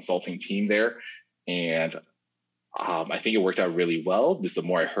interviewed with the consulting team there, and I think it worked out really well, because the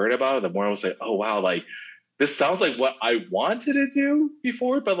more I heard about it, the more I was like, oh, wow, this sounds like what I wanted to do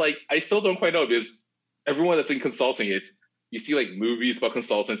before, but I still don't quite know, because everyone that's in consulting, you see movies about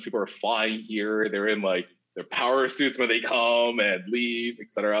consultants, people are flying here, they're in their power suits when they come and leave,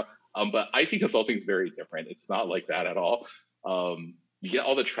 etc. But IT consulting is very different. It's not like that at all. You get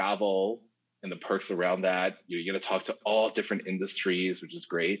all the travel and the perks around that. You get to talk to all different industries, which is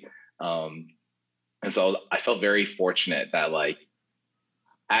great. And so I felt very fortunate that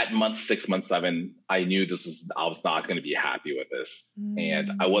at month 6, month 7, I knew I was not going to be happy with this. And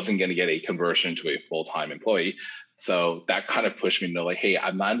I wasn't going to get a conversion to a full-time employee. So that kind of pushed me to know hey,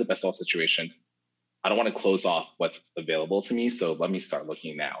 I'm not in the best of situation. I don't want to close off what's available to me. So let me start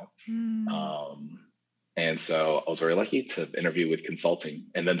looking now. And so I was very lucky to interview with consulting.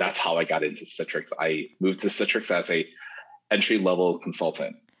 And then that's how I got into Citrix. I moved to Citrix as a entry-level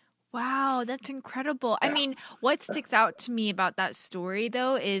consultant. Wow, that's incredible. I mean, what sticks out to me about that story,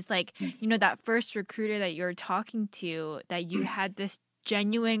 though, is like, that first recruiter that you're talking to, that you had this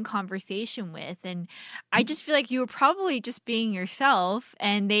genuine conversation with. And I just feel like you were probably just being yourself,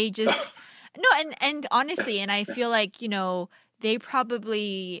 and they just, no, and honestly, and I feel like, they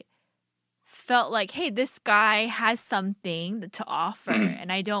probably felt like, hey, this guy has something to offer,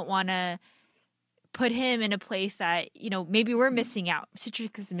 and I don't want to put him in a place that, maybe we're missing out.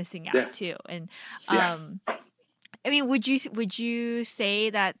 Citrix is missing out too. And I mean, would you say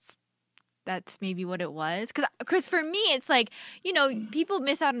that's maybe what it was? Because for me, it's like, people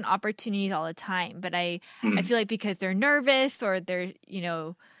miss out on opportunities all the time, but I feel like because they're nervous or they're,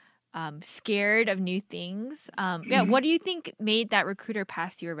 scared of new things. What do you think made that recruiter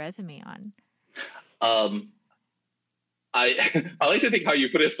pass your resume on? I like to think how you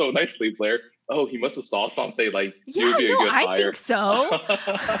put it so nicely, Blair. Oh, he must have saw something like you'd be a good hire. I think so.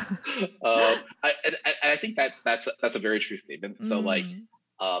 I think that's a very true statement. So like,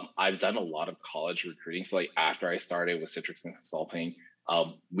 I've done a lot of college recruiting. So like after I started with Citrix and Consulting,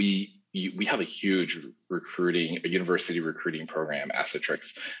 we have a huge university recruiting program at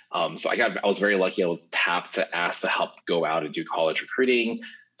Citrix. So I was very lucky. I was asked to help go out and do college recruiting,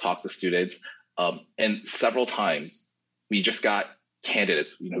 talk to students, and several times we just got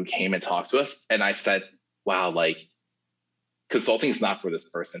candidates, who came and talked to us. And I said, wow, like consulting is not for this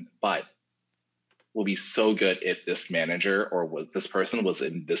person, but will be so good if this manager or this person was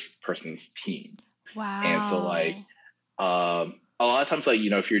in this person's team. Wow. And so like, a lot of times, like,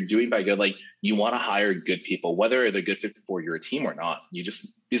 if you're doing by good, like you want to hire good people, whether they're good fit for your team or not, because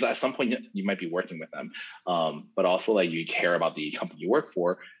at some point you might be working with them. But also like you care about the company you work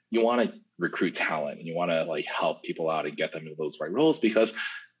for, you want to recruit talent and you want to like help people out and get them into those right roles because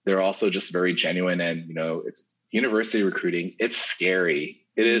they're also just very genuine. And, it's university recruiting. It's scary.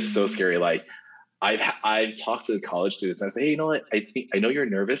 It is so scary. Like I've talked to college students and I say, hey, you know what? I know you're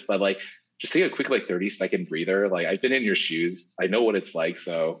nervous, but like, just take a quick, like 30-second breather. Like I've been in your shoes. I know what it's like.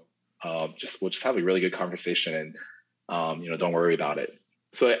 So we'll just have a really good conversation and, don't worry about it.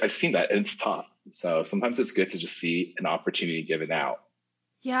 So I've seen that and it's tough. So sometimes it's good to just see an opportunity given out.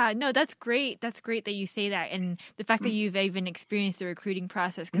 Yeah, no, that's great. That's great that you say that. And the fact that you've even experienced the recruiting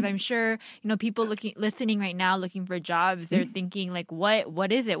process, because I'm sure, people listening right now, looking for jobs, they're thinking like,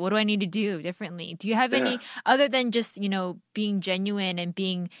 what is it? What do I need to do differently? Do you have any, other than just, being genuine and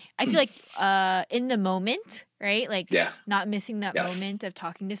being, I feel like in the moment, right? Like not missing that moment of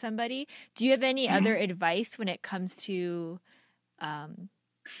talking to somebody. Do you have any other advice when it comes to,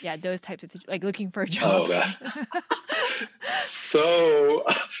 those types of like looking for a job?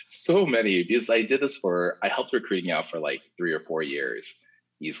 So many, because I helped recruiting out for like 3 or 4 years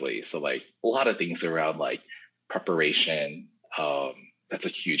easily. So like a lot of things around like preparation. That's a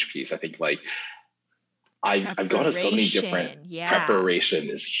huge piece. I think like I've gone to so many different preparation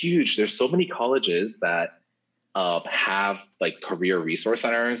is huge. There's so many colleges that have like career resource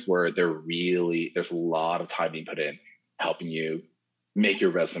centers where there's a lot of time being put in helping you make your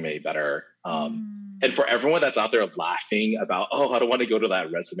resume better. And for everyone that's out there laughing about, I don't want to go to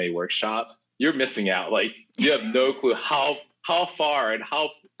that resume workshop, you're missing out. Like you have no clue how far and how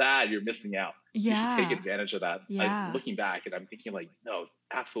bad you're missing out. You should take advantage of that. Like, looking back, and I'm thinking like, no,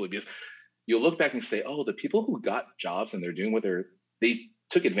 absolutely. Because you'll look back and say, the people who got jobs and they're doing they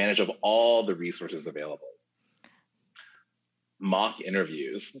took advantage of all the resources available. Mock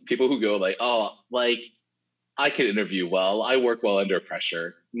interviews, people who go like, I can interview well. I work well under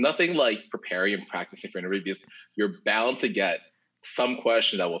pressure. Nothing like preparing and practicing for an interview because you're bound to get some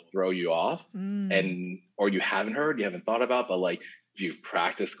question that will throw you off or you haven't heard, you haven't thought about, but like if you've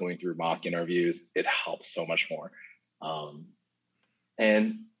practiced going through mock interviews, it helps so much more.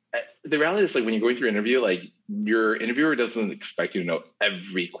 And the reality is like when you're going through an interview, like your interviewer doesn't expect you to know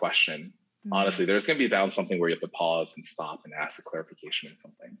every question. Honestly, there's going to be bound something where you have to pause and stop and ask a clarification or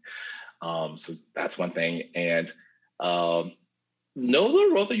something. So that's one thing. And know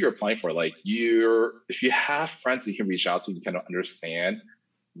the role that you're applying for. Like if you have friends you can reach out to, you kind of understand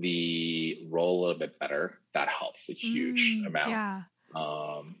the role a little bit better. That helps a huge amount. Yeah.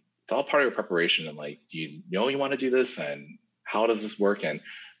 It's all part of your preparation. And like, do you know you want to do this? And how does this work? And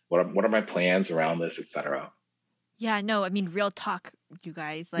what are my plans around this, etc. Yeah, no, I mean, real talk, you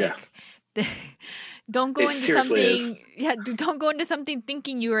guys. Like, don't go into something. Don't go into something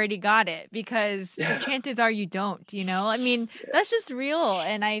thinking you already got it because the chances are you don't. I mean, that's just real.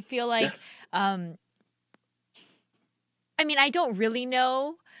 And I feel like, I mean, I don't really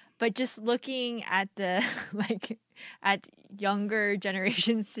know, but just looking at the like at younger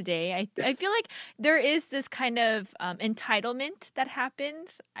generations today, I feel like there is this kind of entitlement that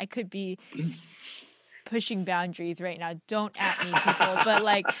happens. I could be pushing boundaries right now. Don't at me, people. But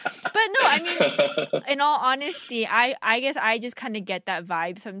no, I mean, in all honesty, I guess I just kind of get that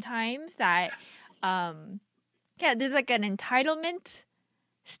vibe sometimes that, yeah, there's like an entitlement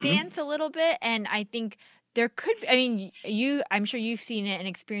stance a little bit, and I think there could be, I mean, I'm sure you've seen it and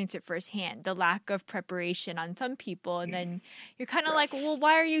experienced it firsthand, the lack of preparation on some people, and then you're kind of like, well,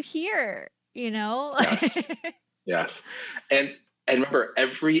 why are you here? You know? Yes. Yes. And remember,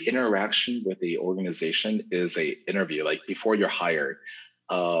 every interaction with the organization is a interview, like before you're hired.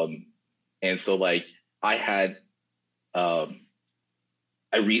 And so like I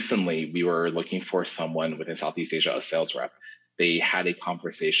recently, we were looking for someone within Southeast Asia, a sales rep. They had a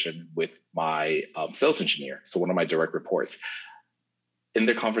conversation with my sales engineer, so one of my direct reports. In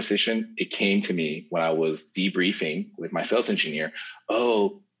the conversation, it came to me when I was debriefing with my sales engineer.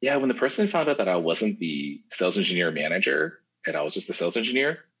 Oh, yeah, when the person found out that I wasn't the sales engineer manager and I was just the sales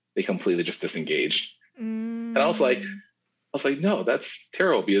engineer, they completely just disengaged. And I was like, no, that's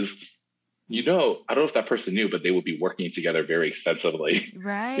terrible, because I don't know if that person knew, but they would be working together very extensively.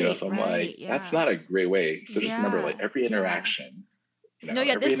 Right. So I'm like, that's not a great way. So just remember, like every interaction,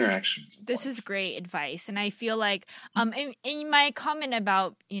 this is great advice. And I feel like, in my comment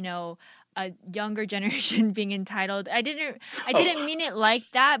about, a younger generation being entitled, I didn't mean it like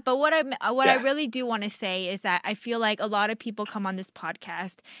that. But what I really do want to say is that I feel like a lot of people come on this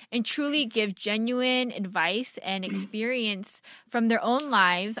podcast and truly give genuine advice and experience from their own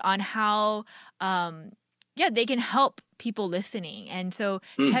lives on how, they can help people listening. And so,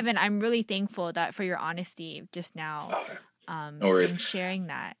 Kevin, I'm really thankful for your honesty just now, and sharing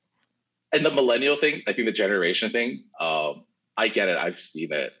that. And the millennial thing, I think the generation thing, I get it. I've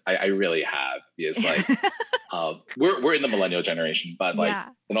seen it. I really have. Because like, we're in the millennial generation, but like,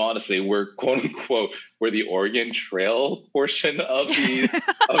 and honestly, we're quote unquote, we're the Oregon Trail portion of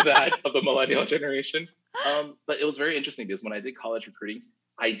the millennial generation. But it was very interesting because when I did college recruiting,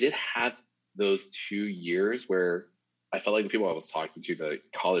 I did have those 2 years where I felt like the people I was talking to, the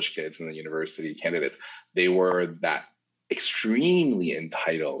college kids and the university candidates, they were that extremely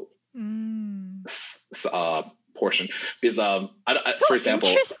entitled portion. Because for example,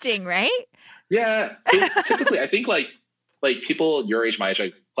 interesting, right? Yeah. So typically, I think like people your age, my age,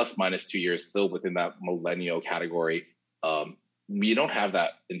 like plus minus 2 years, still within that millennial category. We don't have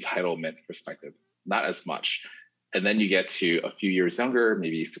that entitlement perspective, not as much. And then you get to a few years younger,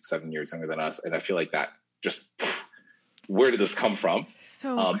 maybe 6-7 years younger than us, and I feel like that just, where did this come from?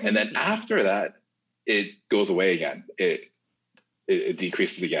 So and then after that, it goes away again. It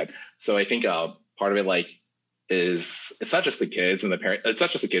decreases again. So I think part of it like is it's not just the kids and the parents. It's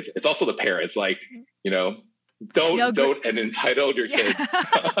not just the kids. It's also the parents. Like, don't and entitle your kids.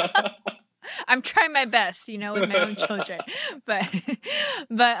 I'm trying my best, with my own children, but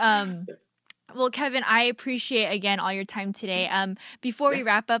well, Kevin, I appreciate again all your time today. Before we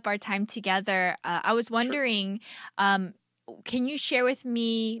wrap up our time together, I was wondering, can you share with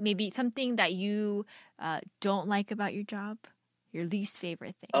me maybe something that you don't like about your job? Your least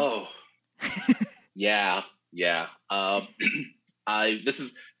favorite thing? Oh, yeah.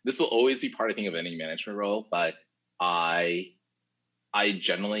 This will always be part, I think, of any management role, but I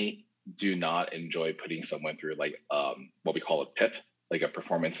generally do not enjoy putting someone through like what we call a PIP, like a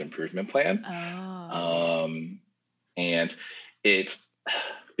performance improvement plan. And it's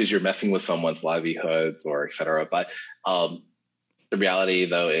because you're messing with someone's livelihoods or et cetera. But the reality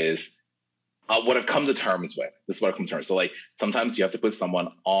though is what I've come to terms with. This is what I've come to terms. So like sometimes you have to put someone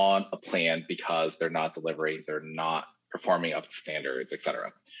on a plan because they're not delivering, they're not performing up to standards, et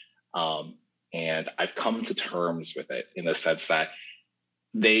cetera. And I've come to terms with it in the sense that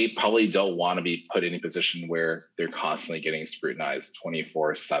they probably don't want to be put in a position where they're constantly getting scrutinized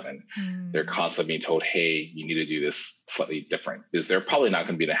 24/7. They're constantly being told, hey, you need to do this slightly different, because they're probably not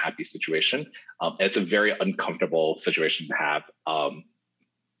going to be in a happy situation. And it's a very uncomfortable situation to have.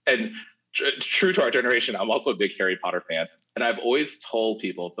 And true to our generation, I'm also a big Harry Potter fan. And I've always told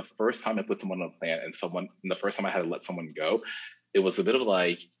people the first time I put someone on a plan and the first time I had to let someone go, it was a bit of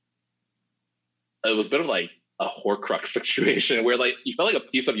like a Horcrux situation where like you felt like a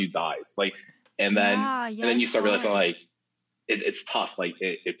piece of you dies, like, and then you start realizing like it's tough, like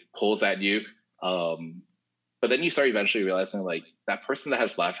it pulls at you, but then you start eventually realizing like that person that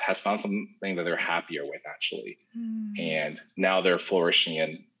has left has found something that they're happier with actually, and now they're flourishing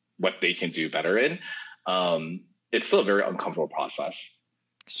in what they can do better in. It's still a very uncomfortable process,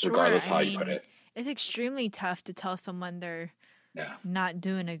 regardless how you put it. it's extremely tough to tell someone they're Yeah. not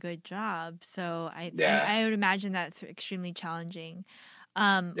doing a good job. So Yeah. I would imagine that's extremely challenging.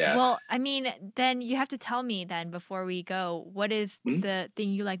 Yeah. Well, I mean, then you have to tell me then before we go, what is Mhm. the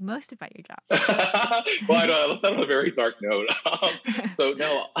thing you like most about your job? Well, I left that on a very dark note. So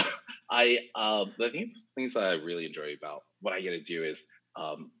no, the things that I really enjoy about what I get to do is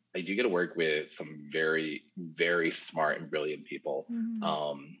I do get to work with some very, very smart and brilliant people.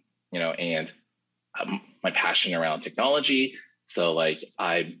 Mhm. And my passion around technology. So like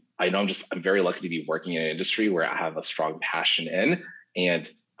I know I'm very lucky to be working in an industry where I have a strong passion in, and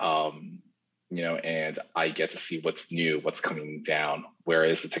and I get to see what's new, what's coming down. Where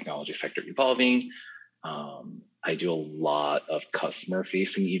is the technology sector evolving? I do a lot of customer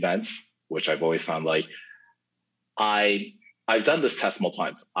facing events, which I've always found like I've done this test multiple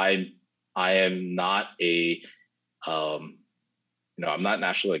times. I am not I'm not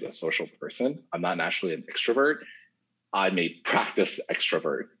naturally like a social person. I'm not naturally an extrovert. I'm a practice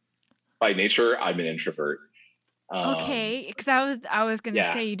extrovert. By nature, I'm an introvert. Okay, because I was gonna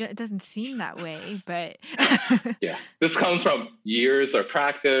Yeah. say it doesn't seem that way, but Yeah. This comes from years of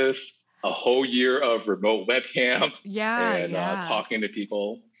practice, a whole year of remote webcam, and talking to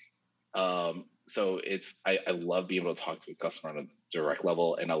people. So I love being able to talk to a customer on a direct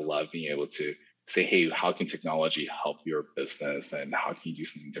level, and I love being able to say, hey, how can technology help your business, and how can you do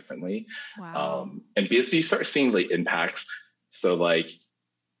something differently? Wow. And because you start seeing the impacts. So like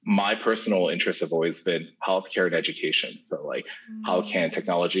my personal interests have always been healthcare and education. So like, how can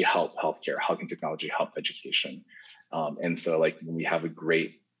technology help healthcare? How can technology help education? And so like when we have a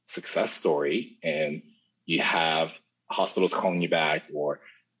great success story and you have hospitals calling you back, or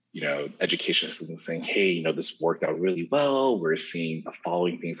education systems saying, hey, this worked out really well. We're seeing the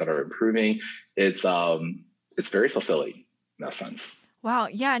following things that are improving. It's very fulfilling in that sense. Wow.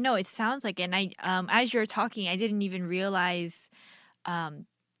 Yeah, no, it sounds like it. And as you're talking, I didn't even realize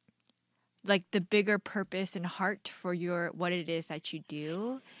like the bigger purpose and heart for what it is that you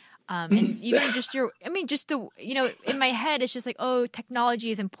do. And even just in my head, it's just like, oh,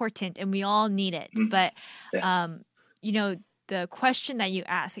 technology is important and we all need it. But, the question that you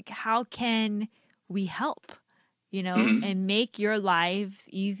ask, like, how can we help, and make your lives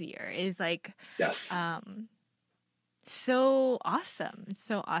easier is like, yes. So awesome. It's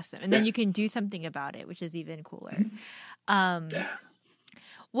so awesome. And then you can do something about it, which is even cooler.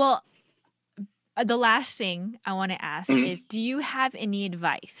 Well, the last thing I want to ask is, do you have any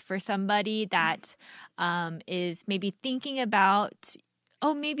advice for somebody that is maybe thinking about,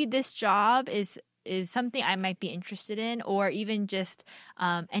 oh, maybe this job is something I might be interested in, or even just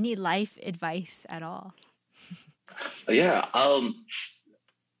any life advice at all? Yeah.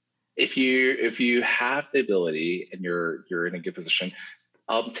 If you have the ability and you're in a good position,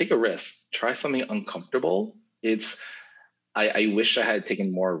 take a risk. Try something uncomfortable. I wish I had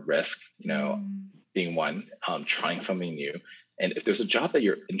taken more risk, being one, trying something new. And if there's a job that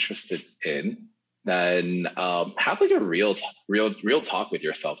you're interested in, then have like a real talk with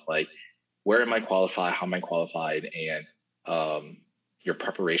yourself. Like, where am I qualified? How am I qualified? And your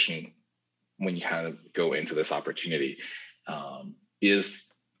preparation when you kind of go into this opportunity. Is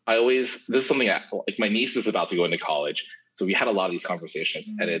this is something like my niece is about to go into college. So we had a lot of these conversations,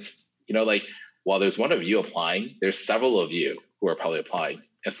 and it's, like, while there's one of you applying, there's several of you who are probably applying.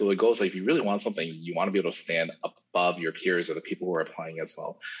 And so the goal is, like, if you really want something, you want to be able to stand above your peers or the people who are applying as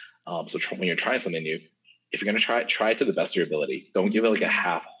well. So when you're trying something new, if you're going to try it to the best of your ability. Don't give it like a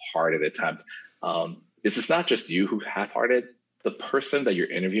half-hearted attempt. It's not just you who half-hearted. The person that you're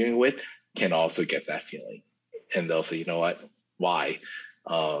interviewing with can also get that feeling. And they'll say, you know what, why?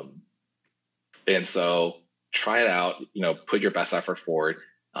 And so try it out, put your best effort forward,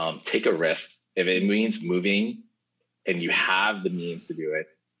 take a risk. If it means moving and you have the means to do it,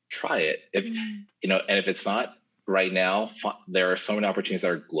 try it. If, and if it's not right now, there are so many opportunities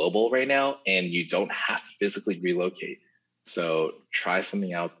that are global right now, and you don't have to physically relocate. So try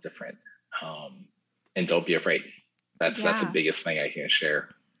something out different, and don't be afraid. That's the biggest thing I can share.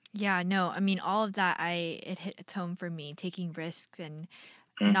 Yeah, no, I mean, all of that, it hit home for me, taking risks and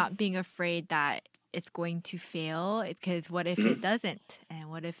not being afraid that it's going to fail, because what if it doesn't? And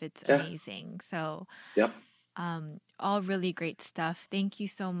what if it's amazing? So, all really great stuff. Thank you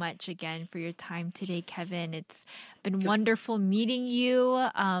so much again for your time today, Kevin. It's been wonderful meeting you.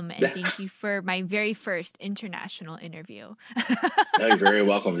 And thank you for my very first international interview. No, you're very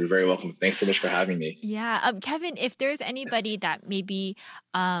welcome. You're very welcome. Thanks so much for having me. Yeah. Kevin, if there's anybody that maybe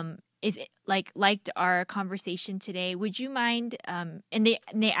is liked our conversation today, would you mind, and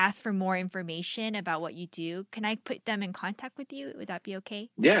they ask for more information about what you do, can I put them in contact with you? Would that be okay?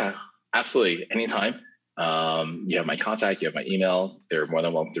 Yeah. Absolutely. Anytime. You have my contact, you have my email. They're more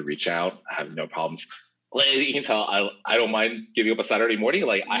than welcome to reach out. I have no problems. Like, you can tell I don't mind giving up a Saturday morning.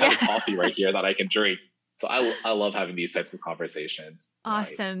 Like I have a coffee right here that I can drink. So I love having these types of conversations.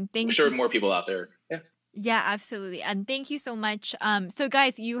 Awesome. Thank you. I'm sure more people out there. Yeah. Yeah, absolutely. And thank you so much. So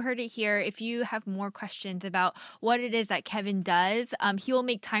guys, you heard it here. If you have more questions about what it is that Kevin does, he will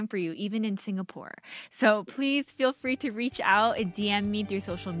make time for you, even in Singapore. So please feel free to reach out and DM me through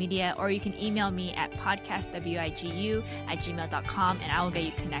social media, or you can email me at podcastwigu@gmail.com and I will get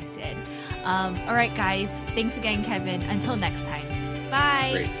you connected. All right, guys. Thanks again, Kevin. Until next time. Bye.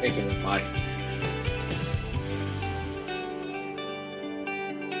 Great. Thank you. Bye.